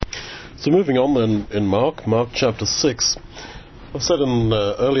So moving on then in Mark chapter 6, I've said in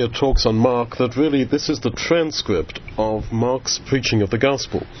earlier talks on Mark that really this is the transcript of Mark's preaching of the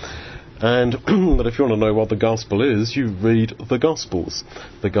gospel. And that if you want to know what the gospel is, you read the Gospels,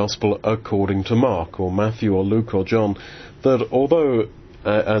 the gospel according to Mark or Matthew or Luke or John. That although,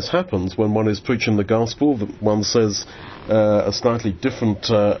 as happens when one is preaching the gospel, one says a slightly different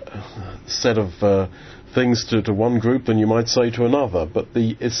set of things to one group than you might say to another, but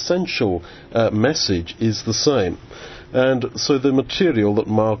the essential message is the same. And so the material that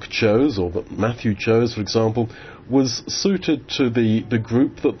Mark chose, or that Matthew chose, for example, was suited to the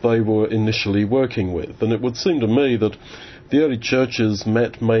group that they were initially working with. And it would seem to me that the early churches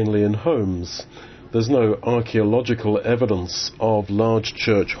met mainly in homes. There's no archaeological evidence of large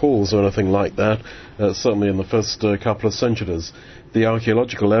church halls or anything like that, certainly in the first couple of centuries. The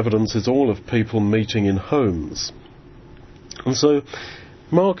archaeological evidence is all of people meeting in homes. And so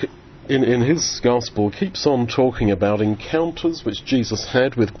Mark, in his gospel, keeps on talking about encounters which Jesus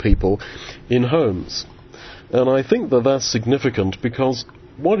had with people in homes. And I think that that's significant because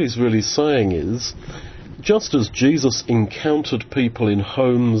what he's really saying is, just as Jesus encountered people in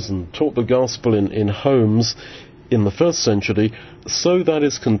homes and taught the gospel in homes in the first century, so that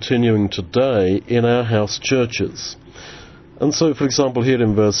is continuing today in our house churches. And so, for example, here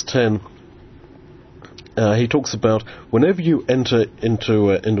in verse 10, he talks about whenever you enter into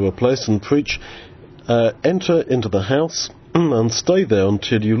a place and preach, enter into the house and stay there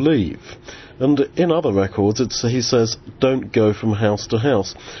until you leave. And in other records, he says, don't go from house to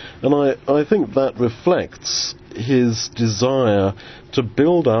house. And I think that reflects his desire to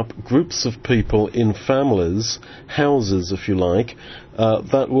build up groups of people in families, houses, if you like,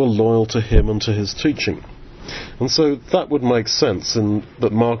 that were loyal to him and to his teaching. And so that would make sense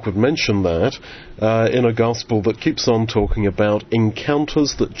that Mark would mention that in a gospel that keeps on talking about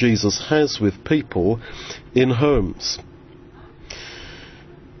encounters that Jesus has with people in homes.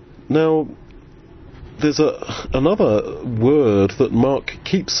 Now, there's another word that Mark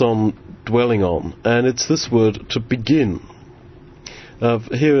keeps on dwelling on, and it's this word, to begin.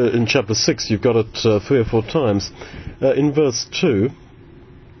 Here in chapter 6, you've got it 3 or 4 times. In verse 2,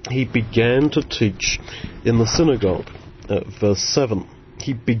 he began to teach in the synagogue. Verse 7,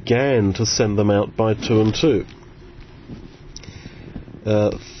 he began to send them out by 2 and 2.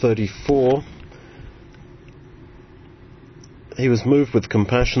 34, he was moved with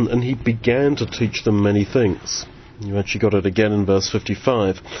compassion and he began to teach them many things. You actually got it again in verse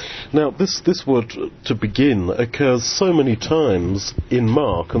 55. Now, this word to begin occurs so many times in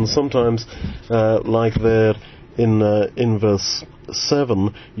Mark, and sometimes, like there in verse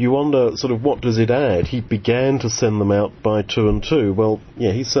 7, you wonder sort of what does it add? He began to send them out by 2 and 2. Well,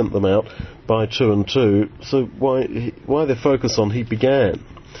 yeah, he sent them out by 2 and 2, so why the focus on he began?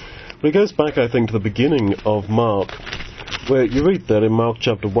 But it goes back, I think, to the beginning of Mark, where you read there in Mark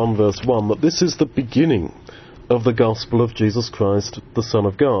chapter 1 verse 1 that this is the beginning of the gospel of Jesus Christ, the Son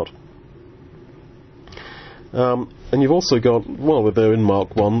of God. And you've also got, well, we're there in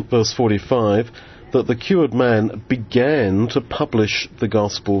Mark 1 verse 45, that the cured man began to publish the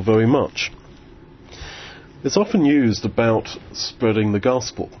gospel very much. It's often used about spreading the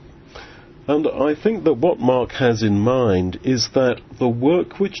gospel. And I think that what Mark has in mind is that the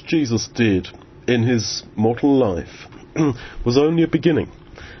work which Jesus did in his mortal life was only a beginning,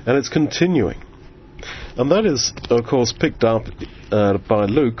 and it's continuing. And that is, of course, picked up by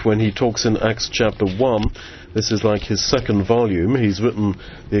Luke when he talks in Acts chapter 1. This is like his second volume. He's written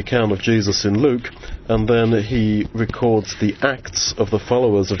the account of Jesus in Luke, and then he records the acts of the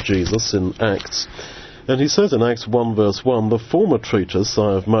followers of Jesus in Acts. And he says in Acts 1 verse 1, the former treatise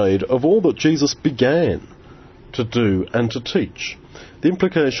I have made of all that Jesus began to do and to teach. The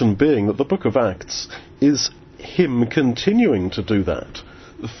implication being that the book of Acts is him continuing to do that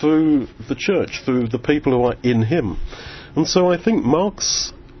through the church, through the people who are in him. And so I think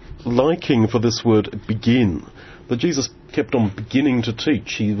Mark's liking for this word begin, that Jesus kept on beginning to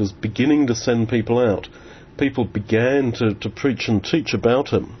teach. He was beginning to send people out. People began to preach and teach about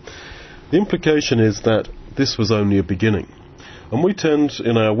him. The implication is that this was only a beginning. And we tend,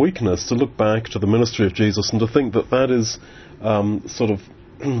 in our weakness, to look back to the ministry of Jesus and to think that that is sort of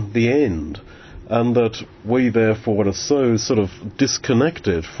the end, and that we therefore are so sort of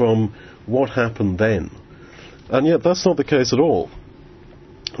disconnected from what happened then. And yet that's not the case at all.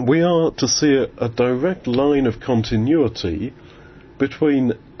 We are to see a direct line of continuity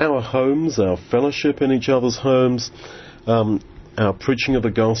between our homes, our fellowship in each other's homes, our preaching of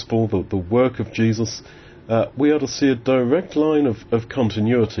the gospel, the work of Jesus. We are to see a direct line of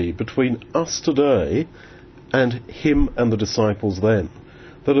continuity between us today and him and the disciples then.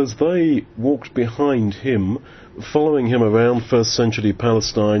 that as they walked behind him, following him around first century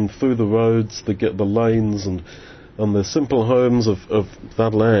Palestine, through the roads, the lanes and the simple homes of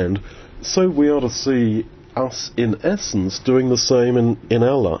that land, so we ought to see us in essence doing the same in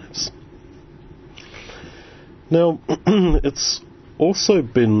our lives. Now, it's also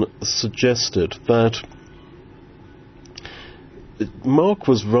been suggested that Mark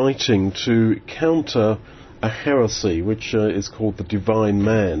was writing to counter a heresy which is called the divine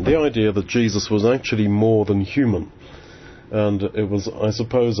man, the idea that Jesus was actually more than human. And it was, I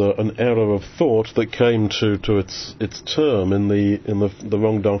suppose, an error of thought that came to its term in the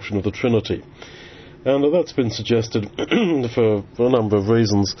wrong doctrine of the Trinity. And that's been suggested for a number of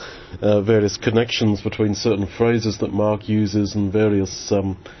reasons, various connections between certain phrases that Mark uses and various,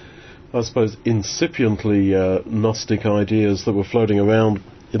 I suppose, incipiently Gnostic ideas that were floating around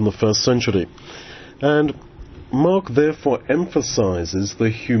in the first century. And Mark therefore emphasizes the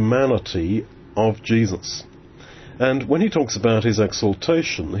humanity of Jesus. And when he talks about his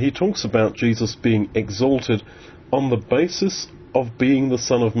exaltation, he talks about Jesus being exalted on the basis of being the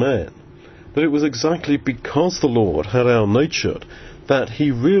Son of Man. That it was exactly because the Lord had our nature that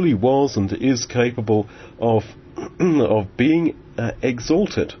he really was and is capable of being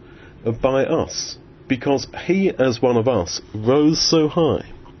exalted by us, because he, as one of us, rose so high.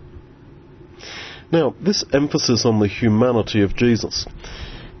 Now, this emphasis on the humanity of Jesus,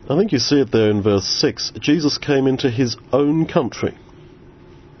 I think you see it there in verse 6. Jesus came into his own country.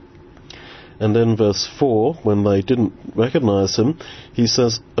 And then verse 4, when they didn't recognize him, he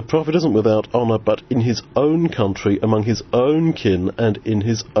says, a prophet isn't without honour, but in his own country, among his own kin, and in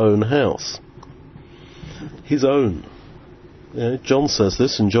his own house. His own. John says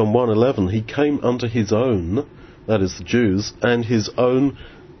this in John 1:11. He came unto his own, that is the Jews, and his own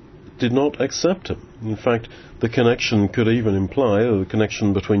did not accept him. In fact, the connection could even imply, the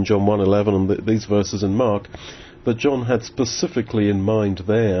connection between John 1:11 and these verses in Mark, that John had specifically in mind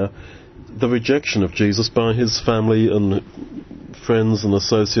there the rejection of Jesus by his family and friends and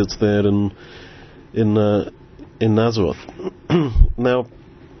associates there in Nazareth. Now,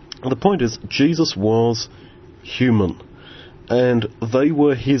 the point is, Jesus was human, and they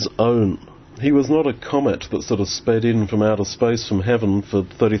were his own. He was not a comet that sort of sped in from outer space from heaven for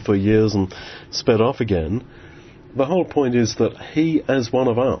 33 years and sped off again. The whole point is that he, as one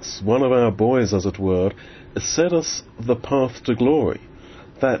of us, one of our boys as it were, set us the path to glory.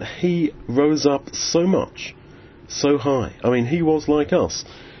 That he rose up so much, so high. I mean, he was like us.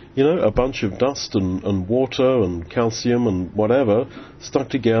 You know, a bunch of dust and water and calcium and whatever stuck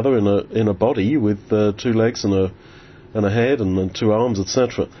together in a body with 2 legs and a head and 2 arms,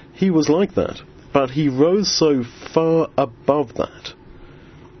 etc. He was like that. But he rose so far above that.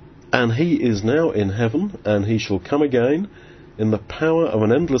 And he is now in heaven, and he shall come again in the power of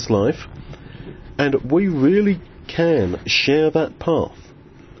an endless life. And we really can share that path.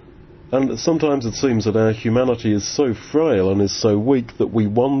 And sometimes it seems that our humanity is so frail and is so weak that we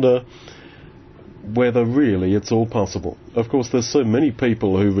wonder whether really it's all possible. Of course, there's so many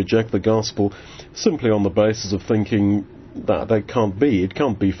people who reject the gospel simply on the basis of thinking that can't be. It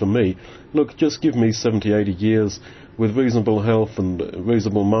can't be for me. Look, just give me 70, 80 years with reasonable health and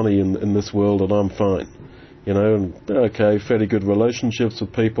reasonable money in this world and I'm fine. You know, and okay, fairly good relationships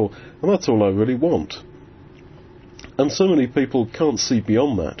with people, and that's all I really want. And so many people can't see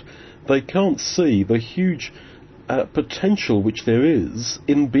beyond that. They can't see the huge potential which there is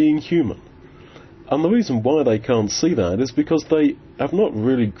in being human. And the reason why they can't see that is because they have not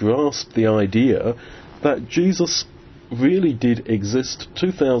really grasped the idea that Jesus really did exist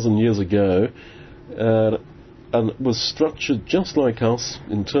 2,000 years ago and was structured just like us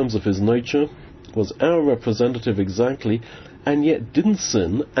in terms of his nature, was our representative exactly, and yet didn't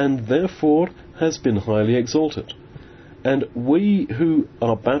sin and therefore has been highly exalted. And we who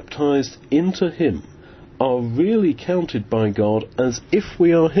are baptized into him are really counted by God as if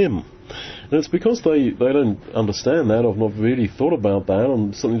we are him. And it's because they don't understand that, or have not really thought about that,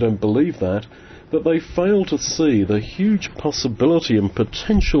 and certainly don't believe that they fail to see the huge possibility and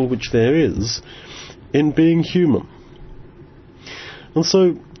potential which there is in being human. And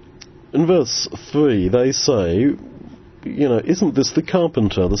so, in verse 3, they say, you know, isn't this the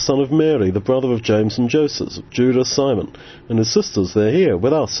carpenter, the son of Mary, the brother of James and Joseph, Judah, Simon, and his sisters? They're here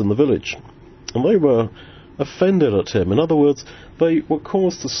with us in the village. And they were offended at him. In other words, they were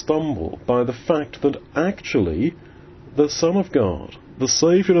caused to stumble by the fact that actually the Son of God, the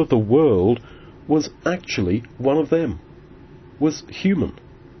Saviour of the world, was actually one of them, was human.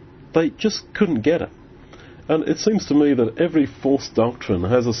 They just couldn't get it. And it seems to me that every false doctrine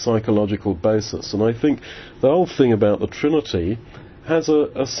has a psychological basis, and I think the whole thing about the Trinity has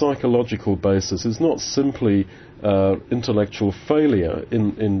a psychological basis. It's not simply intellectual failure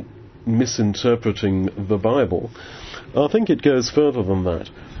in misinterpreting the Bible. I think it goes further than that.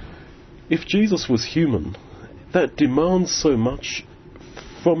 If Jesus was human, that demands so much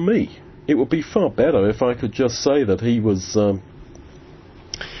from me. It would be far better if I could just say that he was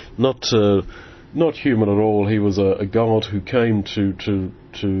not human at all. He was a God who came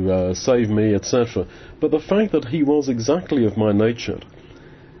to save me, etc. But the fact that he was exactly of my nature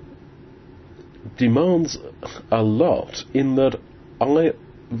demands a lot, in that I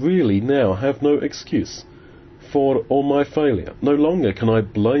really now have no excuse for all my failure. No longer can I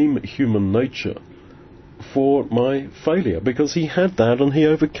blame human nature for my failure, because he had that and he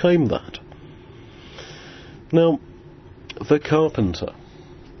overcame that. Now, the carpenter,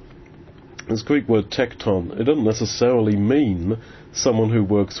 this Greek word tekton, it doesn't necessarily mean someone who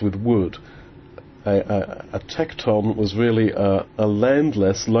works with wood. A tekton was really a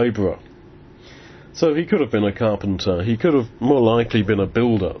landless labourer. So he could have been a carpenter. He could have more likely been a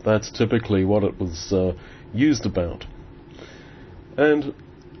builder. That's typically what it was used about. And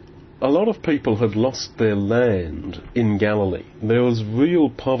a lot of people had lost their land in Galilee. There was real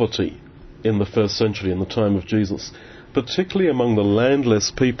poverty in the first century, in the time of Jesus, particularly among the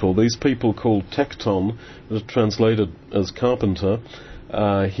landless people. These people called tekton, translated as carpenter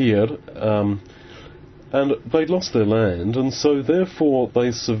here, and they'd lost their land, and so therefore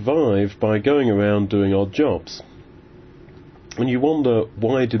they survived by going around doing odd jobs. And you wonder,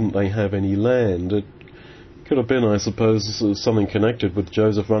 why didn't they have any land? It could have been, I suppose, something connected with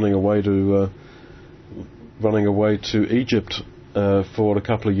Joseph running away to Egypt for a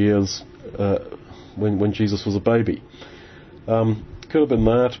couple of years when Jesus was a baby. Could have been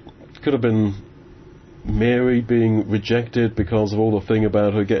that. Could have been Mary being rejected because of all the thing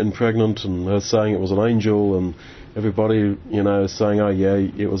about her getting pregnant and her saying it was an angel, and everybody, saying, oh yeah,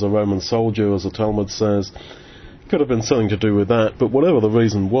 it was a Roman soldier, as the Talmud says. Could have been something to do with that, but whatever the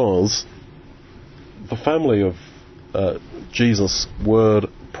reason was, the family of Jesus were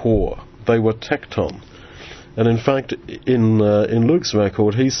poor. They were tekton. And in fact, in Luke's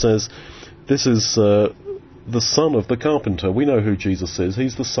record, he says, this is the son of the carpenter. We know who Jesus is.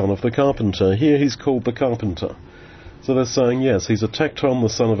 He's the son of the carpenter. Here he's called the carpenter. So they're saying, yes, he's a tekton, the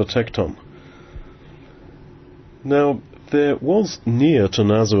son of a tekton. Now, there was near to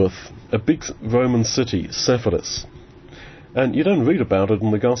Nazareth a big Roman city, Sepphoris. And you don't read about it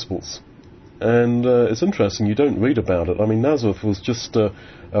in the Gospels. And it's interesting, you don't read about it. I mean, Nazareth was just a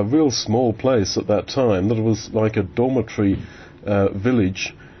real small place at that time, that it was like a dormitory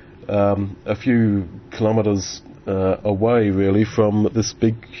village, a few kilometres away, really, from this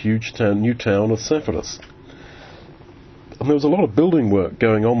big, huge new town of Sepphoris. And there was a lot of building work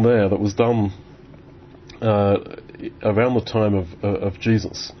going on there that was done around the time of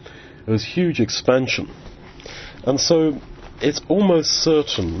Jesus. It was huge expansion. And so it's almost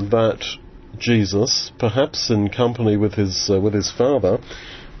certain that Jesus, perhaps in company with his father,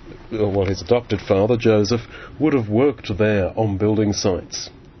 or his adopted father, Joseph, would have worked there on building sites.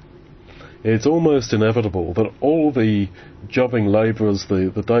 It's almost inevitable that all the jobbing labourers,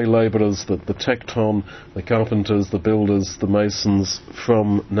 the day labourers, the tekton, the carpenters, the builders, the masons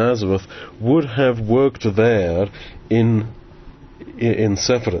from Nazareth would have worked there in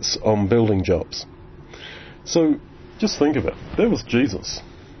Sepphoris on building jobs. So just think of it. There was Jesus,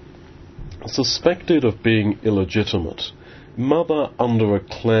 suspected of being illegitimate, mother under a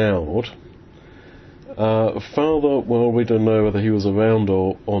cloud, father, well, we don't know whether he was around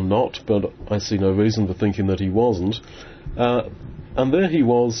or not, but I see no reason for thinking that he wasn't. And there he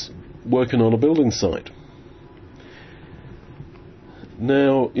was, working on a building site.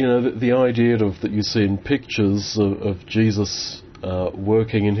 Now, the idea that you see in pictures of Jesus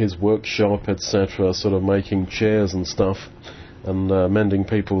working in his workshop, etc., sort of making chairs and stuff, and mending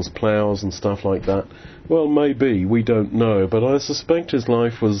people's ploughs and stuff like that, well, maybe, we don't know, but I suspect his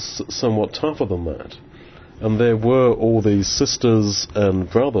life was somewhat tougher than that. And there were all these sisters and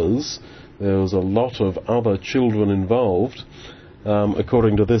brothers. There was a lot of other children involved.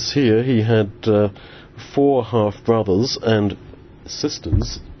 According to this here, he had 4 half-brothers and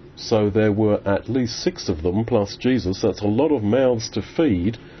sisters, so there were at least 6 of them, plus Jesus. That's a lot of mouths to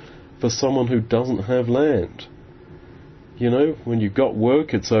feed for someone who doesn't have land. When you've got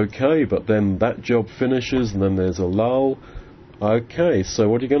work, it's okay, but then that job finishes and then there's a lull. Okay, so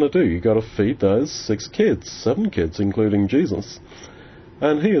what are you going to do? You've got to feed those 6 kids, 7 kids, including Jesus.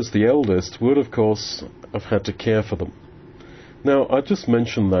 And he, as the eldest, would, of course, have had to care for them. Now, I just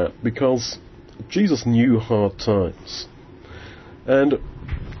mention that because Jesus knew hard times. And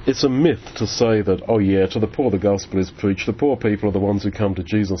it's a myth to say that, oh yeah, to the poor the gospel is preached, the poor people are the ones who come to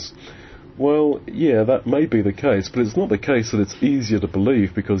Jesus. Well, yeah, that may be the case, but it's not the case that it's easier to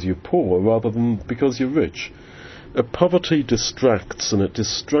believe because you're poor rather than because you're rich. Poverty distracts, and it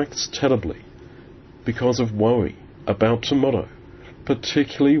distracts terribly because of worry about tomorrow,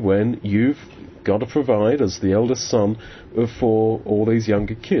 particularly when you've got to provide, as the eldest son, for all these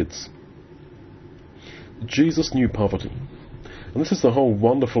younger kids. Jesus knew poverty. And this is the whole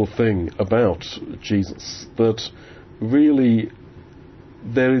wonderful thing about Jesus, that really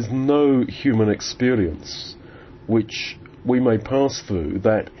there is no human experience which we may pass through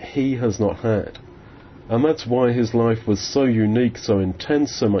that he has not had. And that's why his life was so unique, so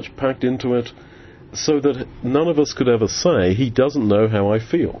intense, so much packed into it, so that none of us could ever say, he doesn't know how I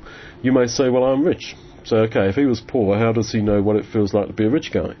feel. You may say, well, I'm rich. So, okay, if he was poor, how does he know what it feels like to be a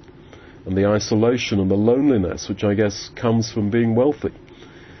rich guy? And the isolation and the loneliness, which I guess comes from being wealthy.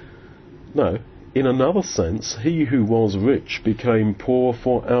 No, in another sense, he who was rich became poor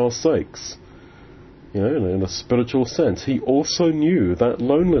for our sakes. You know, in a spiritual sense. He also knew that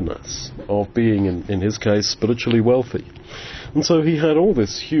loneliness of being, in his case, spiritually wealthy. And so he had all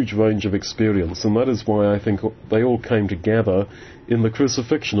this huge range of experience, and that is why I think they all came together in the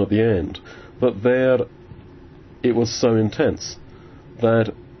crucifixion at the end. That there, it was so intense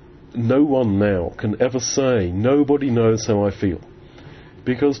that no one now can ever say, nobody knows how I feel.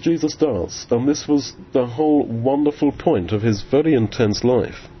 Because Jesus does. And this was the whole wonderful point of his very intense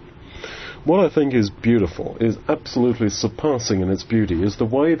life. What I think is beautiful, is absolutely surpassing in its beauty, is the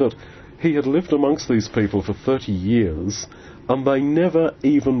way that he had lived amongst these people for 30 years, and they never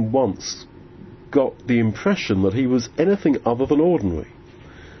even once got the impression that he was anything other than ordinary.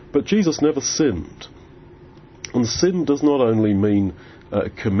 But Jesus never sinned. And sin does not only mean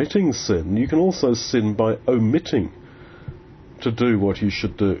committing sin, you can also sin by omitting to do what you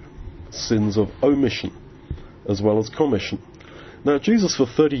should do. Sins of omission as well as commission. Now, Jesus for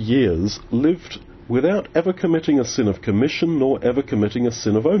 30 years lived without ever committing a sin of commission nor ever committing a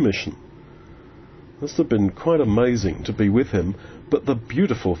sin of omission. This has been quite amazing to be with him, but the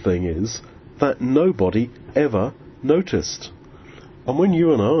beautiful thing is that nobody ever noticed. And when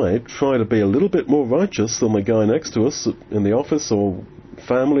you and I try to be a little bit more righteous than the guy next to us in the office or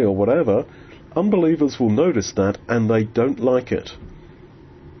family or whatever, unbelievers will notice that and they don't like it.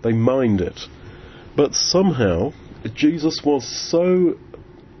 They mind it. But somehow Jesus was so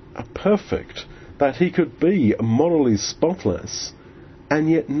perfect that he could be morally spotless, and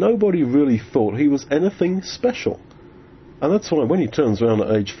yet nobody really thought he was anything special. And that's why when he turns around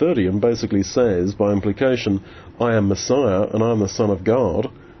at age 30 and basically says, by implication, I am Messiah and I'm the Son of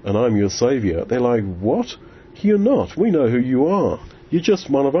God and I'm your Saviour, they're like, what? You're not. We know who you are. You're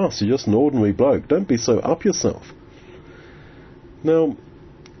just one of us. You're just an ordinary bloke. Don't be so up yourself. Now,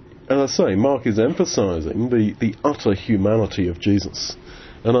 as I say, Mark is emphasising the utter humanity of Jesus.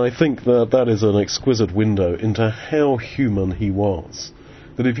 And I think that is an exquisite window into how human he was.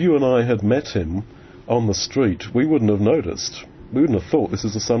 That if you and I had met him on the street, we wouldn't have noticed. We wouldn't have thought this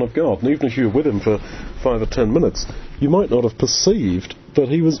is the Son of God. And even if you were with him for 5 or 10 minutes, you might not have perceived that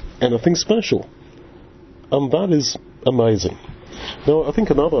he was anything special. And that is amazing. Now, I think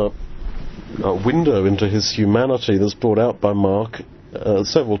another window into his humanity that's brought out by Mark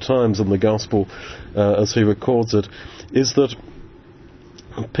several times in the Gospel as he records it, is that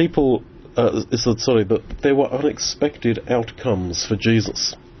that there were unexpected outcomes for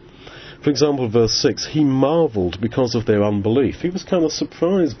Jesus. For example, verse 6, he marvelled because of their unbelief. He was kind of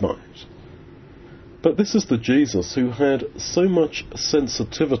surprised by it. But this is the Jesus who had so much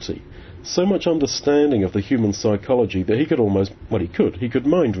sensitivity, so much understanding of the human psychology that he could he could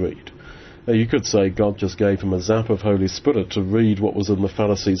mind read. You could say God just gave him a zap of Holy Spirit to read what was in the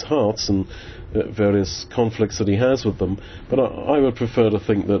Pharisees' hearts and various conflicts that he has with them, but I would prefer to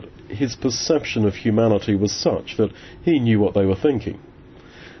think that his perception of humanity was such that he knew what they were thinking.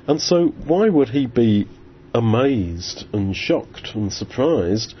 And so why would he be amazed and shocked and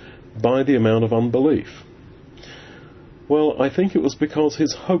surprised by the amount of unbelief? Well, I think it was because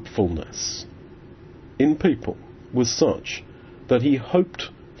his hopefulness in people was such that he hoped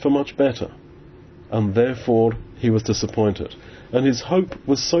for much better, and therefore he was disappointed. And his hope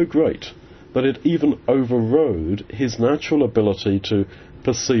was so great that it even overrode his natural ability to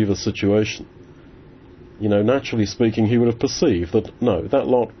perceive a situation. You know, naturally speaking, he would have perceived that, no, that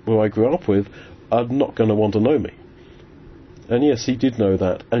lot who I grew up with are not going to want to know me. And yes, he did know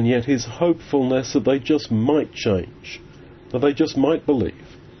that, and yet his hopefulness that they just might change, that they just might believe,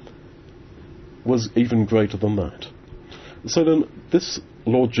 was even greater than that. So then, this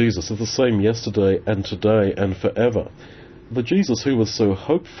Lord Jesus is the same yesterday and today and forever. the Jesus who was so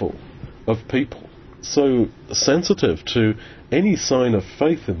hopeful of people, so sensitive to any sign of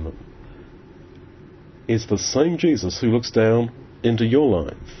faith in them, is the same Jesus who looks down into your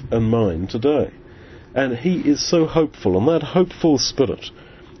life and mine today. And he is so hopeful, and that hopeful spirit,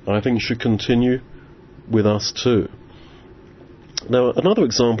 I think, should continue with us too. Now, another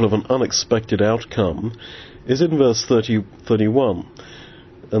example of an unexpected outcome is in verse 31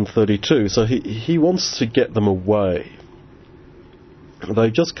 and 32. So he wants to get them away.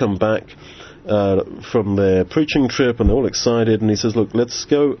 They've just come back from their preaching trip, and they're all excited, and he says, look, let's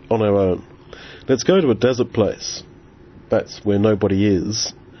go on our own. Let's go to a desert place. That's where nobody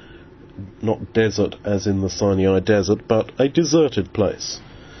is. Not desert as in the Sinai desert, but a deserted place.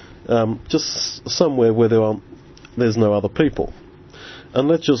 Just somewhere where there's no other people. And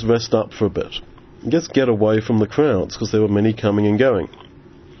let's just rest up for a bit. Just get away from the crowds, because there were many coming and going.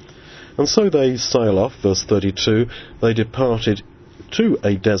 And so they sail off, verse 32, they departed to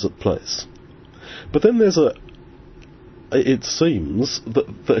a desert place. But then it seems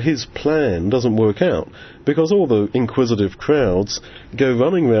that his plan doesn't work out, because all the inquisitive crowds go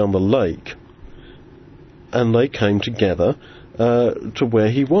running round the lake, and they came together to where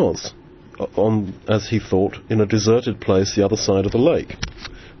he was, as he thought, in a deserted place the other side of the lake.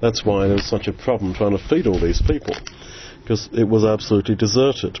 That's why there was such a problem trying to feed all these people, because it was absolutely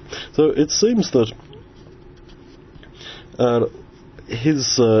deserted. So it seems that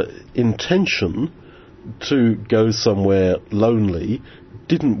his intention to go somewhere lonely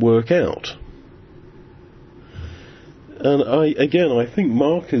didn't work out. And I think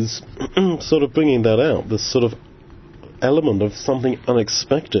Mark is sort of bringing that out, this sort of element of something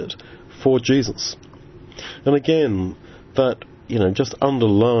unexpected for Jesus. And again, that, just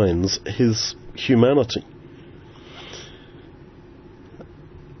underlines his humanity.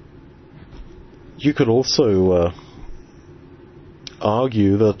 You could also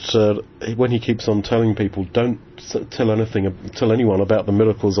argue that when he keeps on telling people, don't tell anyone about the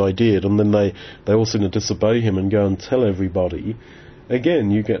miracles I did, and then they all seem to disobey him and go and tell everybody,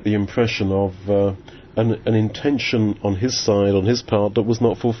 again you get the impression of an intention on his side, on his part, that was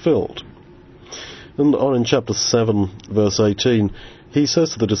not fulfilled. And on in chapter 7, verse 18, he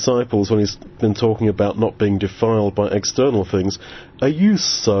says to the disciples, when he's been talking about not being defiled by external things, are you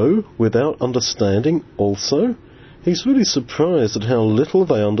so without understanding also? He's really surprised at how little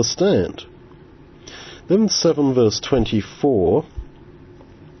they understand. Then in 7 verse 24,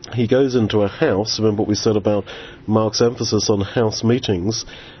 he goes into a house. Remember what we said about Mark's emphasis on house meetings,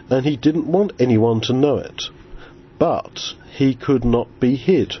 and he didn't want anyone to know it. But he could not be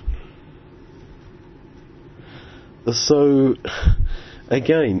hid. So,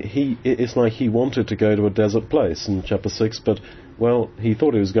 again, it's like he wanted to go to a desert place in chapter 6, but, he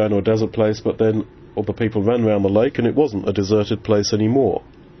thought he was going to a desert place, but then all the people ran around the lake and it wasn't a deserted place anymore.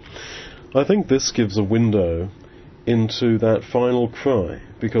 I think this gives a window into that final cry,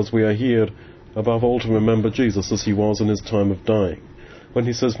 because we are here above all to remember Jesus as he was in his time of dying, when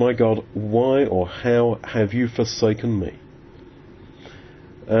he says, my God, why or how have you forsaken me?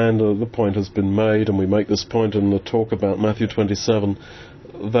 And the point has been made, and we make this point in the talk about Matthew 27,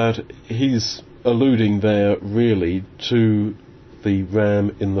 that he's alluding there really to the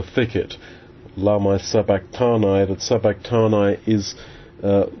ram in the thicket. Lama sabachthani, that sabachthani is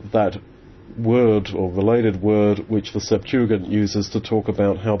that word or related word which the Septuagint uses to talk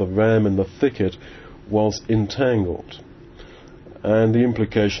about how the ram in the thicket was entangled. And the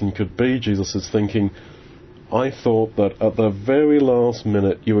implication could be, Jesus is thinking, I thought that at the very last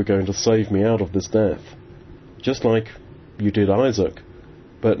minute you were going to save me out of this death, just like you did Isaac.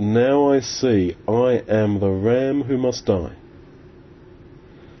 But now I see I am the ram who must die.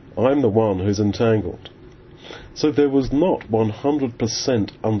 I'm the one who's entangled. So there was not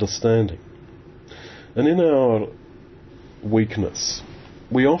 100% understanding. And in our weakness,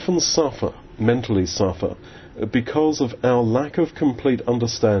 we often mentally suffer, because of our lack of complete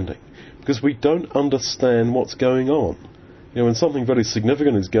understanding. Because we don't understand what's going on. When something very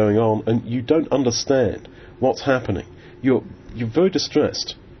significant is going on and you don't understand what's happening, you're very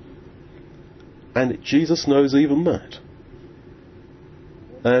distressed. And Jesus knows even that.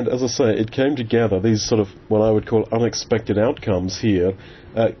 And as I say, it came together, these sort of what I would call unexpected outcomes here,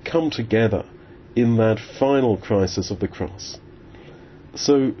 come together in that final crisis of the cross.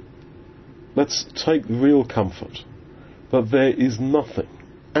 So let's take real comfort that there is nothing,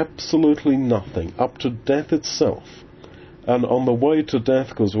 absolutely nothing, up to death itself. And on the way to death,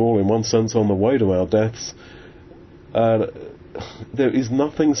 because we're all in one sense on the way to our deaths, there is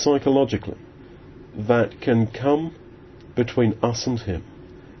nothing psychologically that can come between us and him.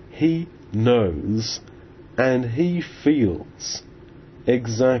 He knows And He feels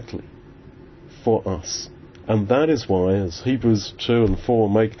exactly for us. And that is why, as Hebrews 2 and 4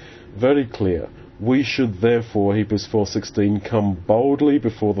 make very clear, we should therefore, Hebrews 4:16, come boldly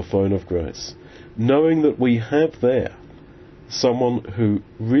before the throne of grace, knowing that we have there someone who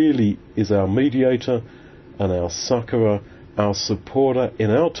really is our mediator and our succourer, our supporter in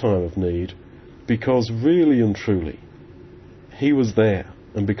our time of need, because really and truly, He was there.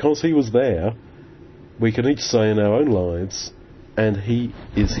 And because He was there, we can each say in our own lives, and He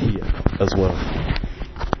is here as well.